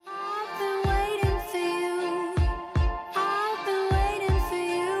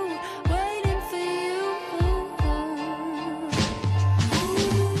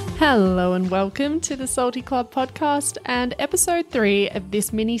Hello and welcome to the Salty Club podcast and episode 3 of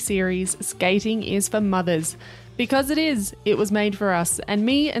this mini-series, Skating is for Mothers. Because it is, it was made for us, and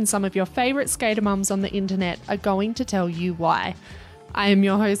me and some of your favourite skater mums on the internet are going to tell you why. I am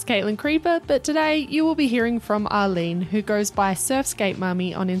your host Caitlin Creeper, but today you will be hearing from Arlene, who goes by Surf Skate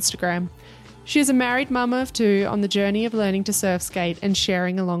Mummy on Instagram. She is a married mum of 2 on the journey of learning to surf skate and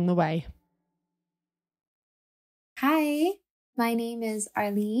sharing along the way. Hi, my name is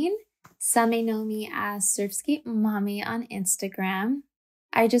Arlene. Some may know me as Surf Skate Mommy on Instagram.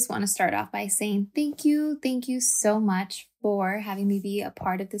 I just want to start off by saying thank you so much for having me be a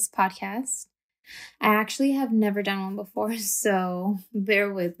part of this podcast. I actually have never done one before, so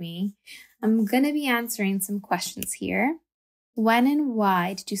bear with me. I'm going to be answering some questions here. When and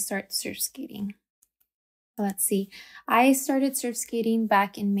why did you start surf skating? Let's see. I started surf skating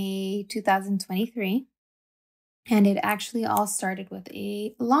back in May 2023. And it actually all started with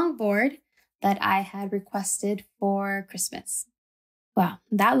a longboard that I had requested for Christmas. Wow,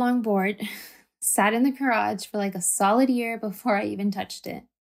 that longboard sat in the garage for like a solid year before I even touched it.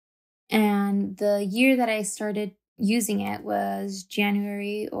 And the year that I started using it was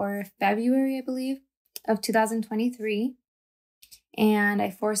January or February, I believe, of 2023. And I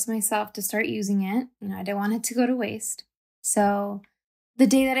forced myself to start using it. I didn't want it to go to waste. So the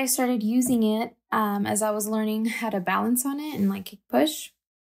day that I started using it, as I was learning how to balance on it and like kick push,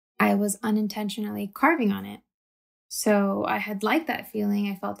 I was unintentionally carving on it. So I had liked that feeling.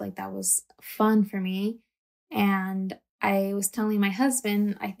 I felt like that was fun for me. And I was telling my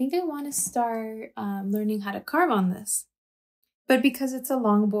husband, I think I want to start learning how to carve on this. But because it's a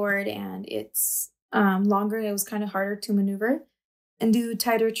longboard and it's longer, it was kind of harder to maneuver and do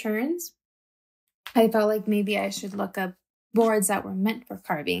tighter turns. I felt like maybe I should look up boards that were meant for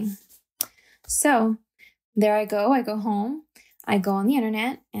carving. So there I go home, I go on the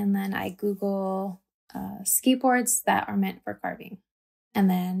internet, and then I Google skateboards that are meant for carving. And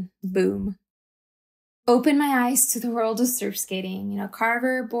then boom, open my eyes to the world of surf skating.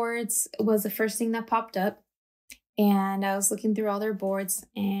 Carver boards was the first thing that popped up. And I was looking through all their boards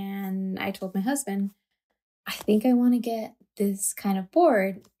and I told my husband, I think I want to get this kind of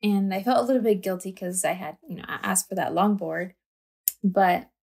board. And I felt a little bit guilty because I had, I asked for that longboard, but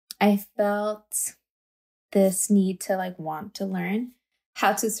I felt this need to want to learn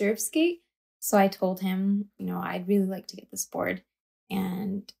how to surf skate. So I told him, I'd really like to get this board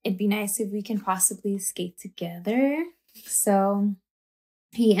and it'd be nice if we can possibly skate together. So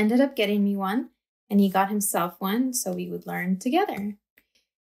he ended up getting me one and he got himself one so we would learn together.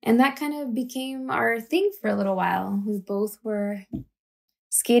 And that kind of became our thing for a little while. We both were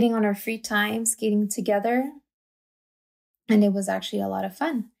skating on our free time, skating together. And it was actually a lot of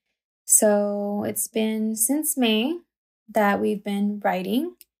fun. So it's been since May that we've been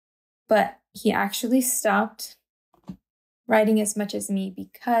riding, but he actually stopped riding as much as me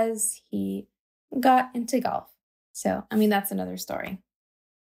because he got into golf. So, that's another story.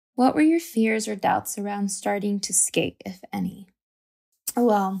 What were your fears or doubts around starting to skate, if any?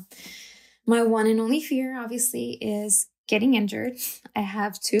 Well, my one and only fear, obviously, is getting injured. I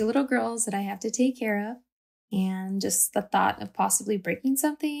have 2 little girls that I have to take care of. And just the thought of possibly breaking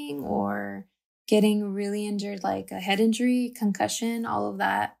something or getting really injured, like a head injury, concussion, all of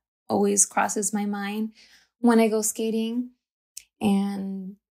that always crosses my mind when I go skating.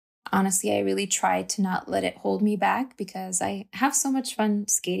 And honestly, I really try to not let it hold me back because I have so much fun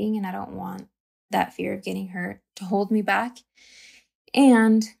skating and I don't want that fear of getting hurt to hold me back.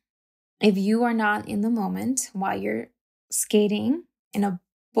 And if you are not in the moment while you're skating in a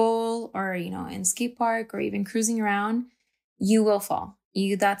bowl or, in skate park or even cruising around, you will fall.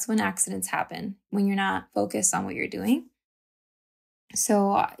 That's when accidents happen, when you're not focused on what you're doing.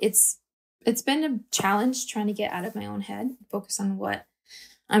 So it's been a challenge trying to get out of my own head, focus on what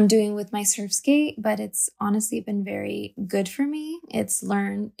I'm doing with my surf skate, but it's honestly been very good for me. It's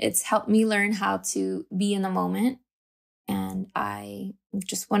helped me learn how to be in the moment. And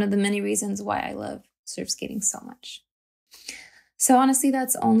just one of the many reasons why I love surf skating so much. So honestly,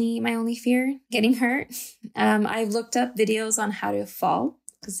 that's my only fear, getting hurt. I've looked up videos on how to fall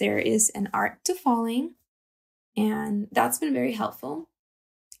because there is an art to falling. And that's been very helpful.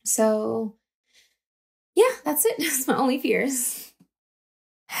 So yeah, that's it. That's my only fears.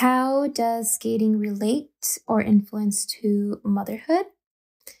 How does skating relate or influence to motherhood?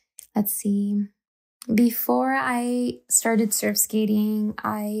 Let's see. Before I started surf skating,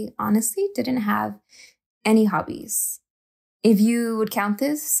 I honestly didn't have any hobbies. If you would count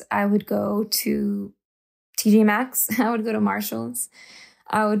this, I would go to TJ Maxx, I would go to Marshall's,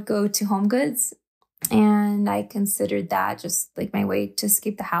 I would go to Home Goods, And I considered that just like my way to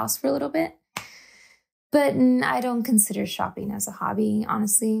escape the house for a little bit. But I don't consider shopping as a hobby,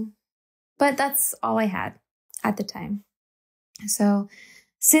 honestly. But that's all I had at the time. So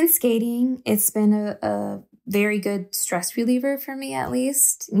since skating, it's been a very good stress reliever for me, at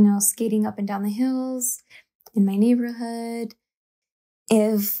least. Skating up and down the hills in my neighborhood.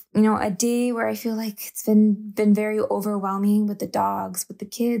 If, a day where I feel like it's been very overwhelming with the dogs, with the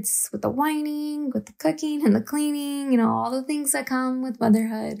kids, with the whining, with the cooking and the cleaning, all the things that come with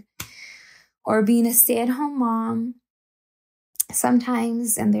motherhood or being a stay-at-home mom.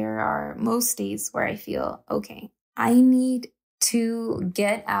 Sometimes, and there are most days where I feel, okay, I need to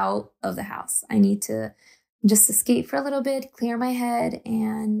get out of the house. I need to just escape for a little bit, clear my head.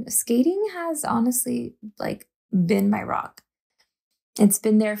 And skating has honestly been my rock. It's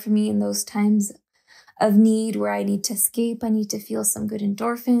been there for me in those times of need where I need to escape. I need to feel some good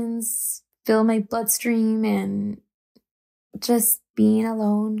endorphins, fill my bloodstream, and just being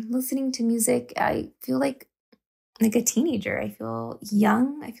alone, listening to music. I feel like a teenager. I feel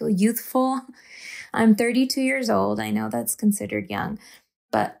young. I feel youthful. I'm 32 years old. I know that's considered young,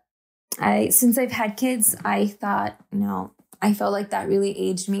 but since I've had kids, I thought, I felt like that really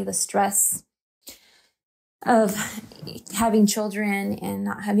aged me. The stress of having children and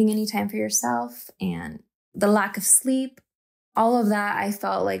not having any time for yourself and the lack of sleep, all of that I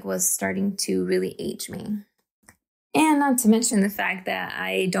felt like was starting to really age me. And not to mention the fact that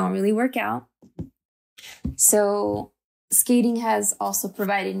I don't really work out. So skating has also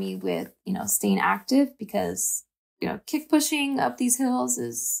provided me with, staying active because, kick pushing up these hills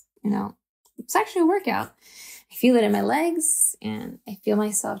is, it's actually a workout. I feel it in my legs and I feel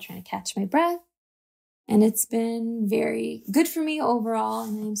myself trying to catch my breath. And it's been very good for me overall.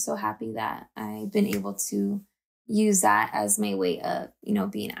 And I'm so happy that I've been able to use that as my way of,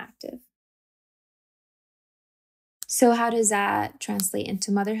 being active. So how does that translate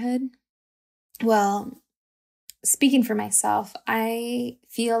into motherhood? Well, speaking for myself, I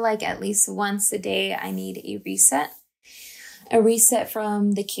feel like at least once a day, I need a reset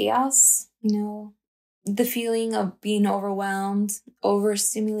from the chaos, the feeling of being overwhelmed,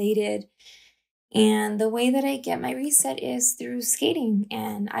 overstimulated. And the way that I get my reset is through skating.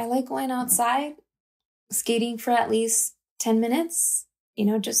 And I like going outside, skating for at least 10 minutes,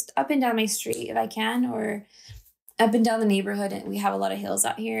 just up and down my street if I can, or up and down the neighborhood. And we have a lot of hills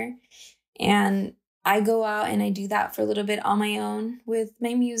out here. And I go out and I do that for a little bit on my own with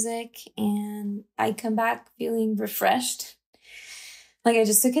my music. And I come back feeling refreshed, like I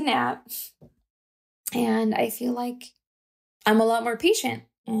just took a nap. And I feel like I'm a lot more patient.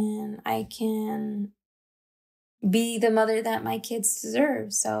 And I can be the mother that my kids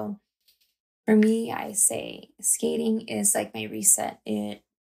deserve. So for me, I say skating is like my reset.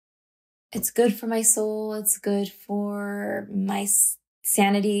 It's good for my soul. It's good for my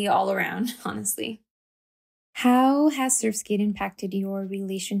sanity all around, honestly. How has surf skate impacted your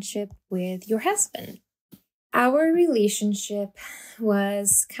relationship with your husband? Our relationship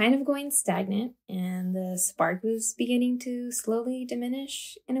was kind of going stagnant and the spark was beginning to slowly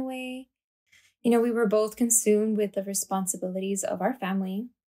diminish in a way. We were both consumed with the responsibilities of our family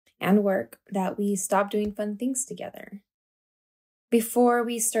and work that we stopped doing fun things together. Before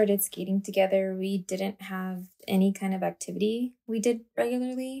we started skating together, we didn't have any kind of activity we did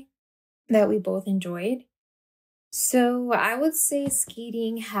regularly that we both enjoyed. So I would say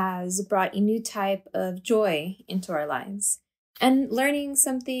skating has brought a new type of joy into our lives. And learning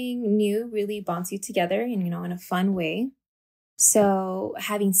something new really bonds you together in a fun way. So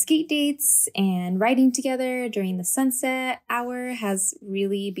having skate dates and riding together during the sunset hour has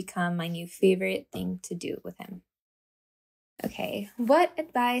really become my new favorite thing to do with him. Okay, what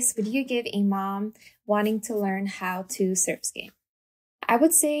advice would you give a mom wanting to learn how to surf skate? I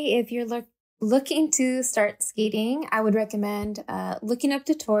would say if you're looking to start skating, I would recommend looking up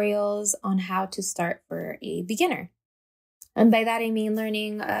tutorials on how to start for a beginner. And by that, I mean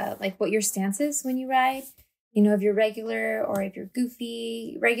learning what your stance is when you ride. If you're regular or if you're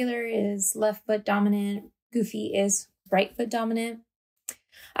goofy. Regular is left foot dominant. Goofy is right foot dominant.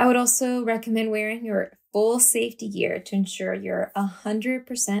 I would also recommend wearing your full safety gear to ensure you're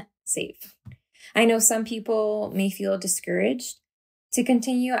 100% safe. I know some people may feel discouraged to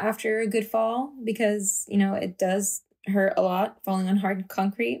continue after a good fall because, it does hurt a lot falling on hard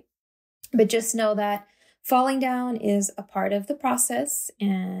concrete. But just know that falling down is a part of the process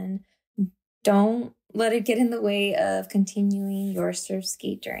and don't let it get in the way of continuing your surf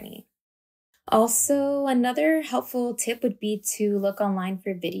skate journey. Also, another helpful tip would be to look online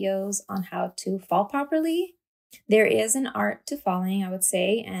for videos on how to fall properly. There is an art to falling, I would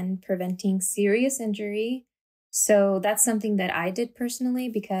say, and preventing serious injury. So that's something that I did personally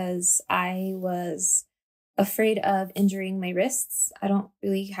because I was afraid of injuring my wrists. I don't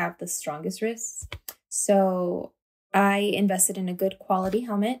really have the strongest wrists. So I invested in a good quality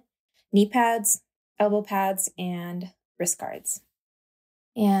helmet, knee pads, elbow pads, and wrist guards.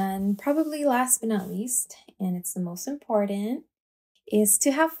 And probably last but not least, and it's the most important, is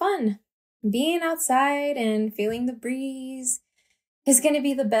to have fun. Being outside and feeling the breeze is going to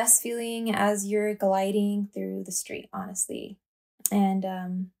be the best feeling as you're gliding through the street, honestly.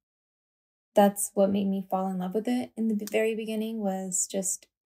 And that's what made me fall in love with it in the very beginning, was just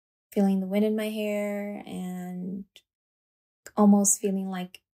feeling the wind in my hair and almost feeling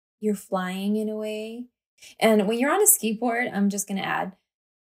like you're flying in a way. And when you're on a skateboard, I'm just going to add,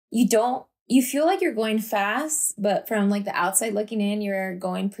 you feel like you're going fast, but from like the outside looking in, you're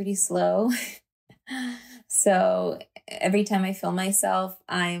going pretty slow. So every time I film myself,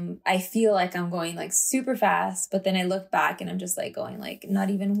 I feel like I'm going like super fast, but then I look back and I'm just like going like not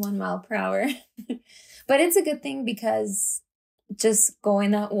even 1 mile per hour. But it's a good thing because just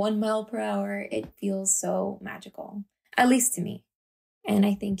going that 1 mile per hour, it feels so magical, at least to me. And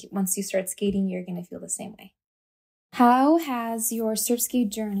I think once you start skating, you're going to feel the same way. How has your surf skate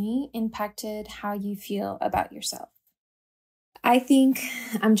journey impacted how you feel about yourself? I think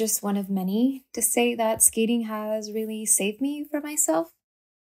I'm just one of many to say that skating has really saved me from myself.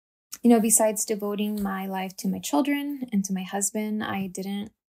 Besides devoting my life to my children and to my husband, I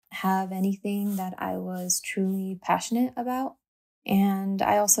didn't have anything that I was truly passionate about. And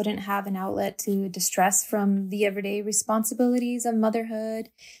I also didn't have an outlet to distress from the everyday responsibilities of motherhood.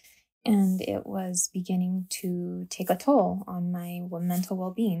 And it was beginning to take a toll on my mental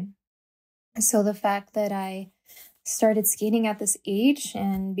well-being. So the fact that I started skating at this age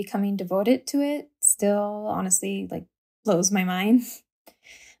and becoming devoted to it still honestly blows my mind.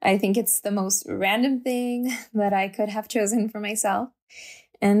 I think it's the most random thing that I could have chosen for myself.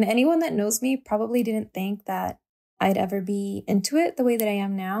 And anyone that knows me probably didn't think that I'd ever be into it the way that I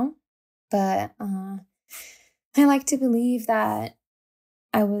am now. But I like to believe that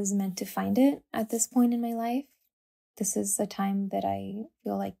I was meant to find it at this point in my life. This is a time that I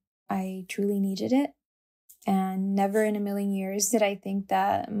feel like I truly needed it. And never in a million years did I think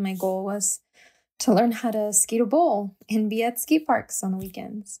that my goal was to learn how to skate a bowl and be at skate parks on the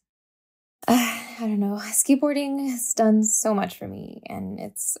weekends. I don't know. Skateboarding has done so much for me, and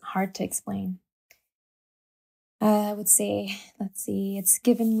it's hard to explain. I would say, it's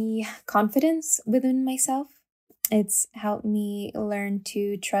given me confidence within myself. It's helped me learn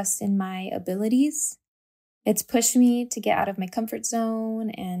to trust in my abilities. It's pushed me to get out of my comfort zone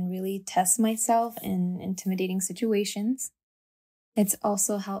and really test myself in intimidating situations. It's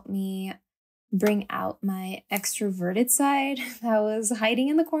also helped me bring out my extroverted side that was hiding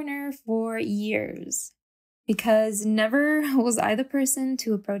in the corner for years. Because never was I the person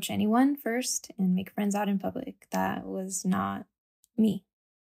to approach anyone first and make friends out in public. That was not me.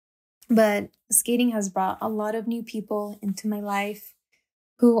 But skating has brought a lot of new people into my life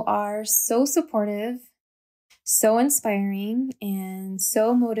who are so supportive, so inspiring, and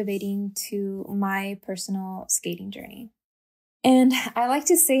so motivating to my personal skating journey. And I like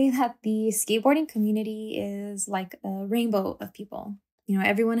to say that the skateboarding community is like a rainbow of people.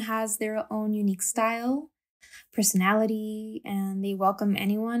 Everyone has their own unique style, personality, and they welcome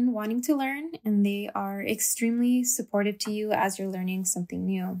anyone wanting to learn, and they are extremely supportive to you as you're learning something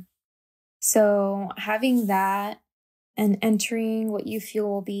new. So having that and entering what you feel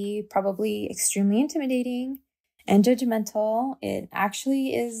will be probably extremely intimidating and judgmental, it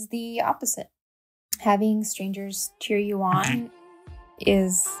actually is the opposite. Having strangers cheer you on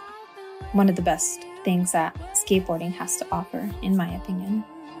is one of the best things that skateboarding has to offer, in my opinion.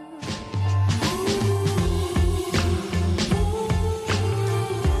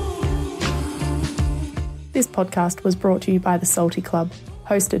 This podcast was brought to you by the Salty Club,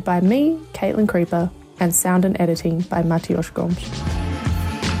 hosted by me, Caitlin Creeper, and sound and editing by Mateusz Gomes.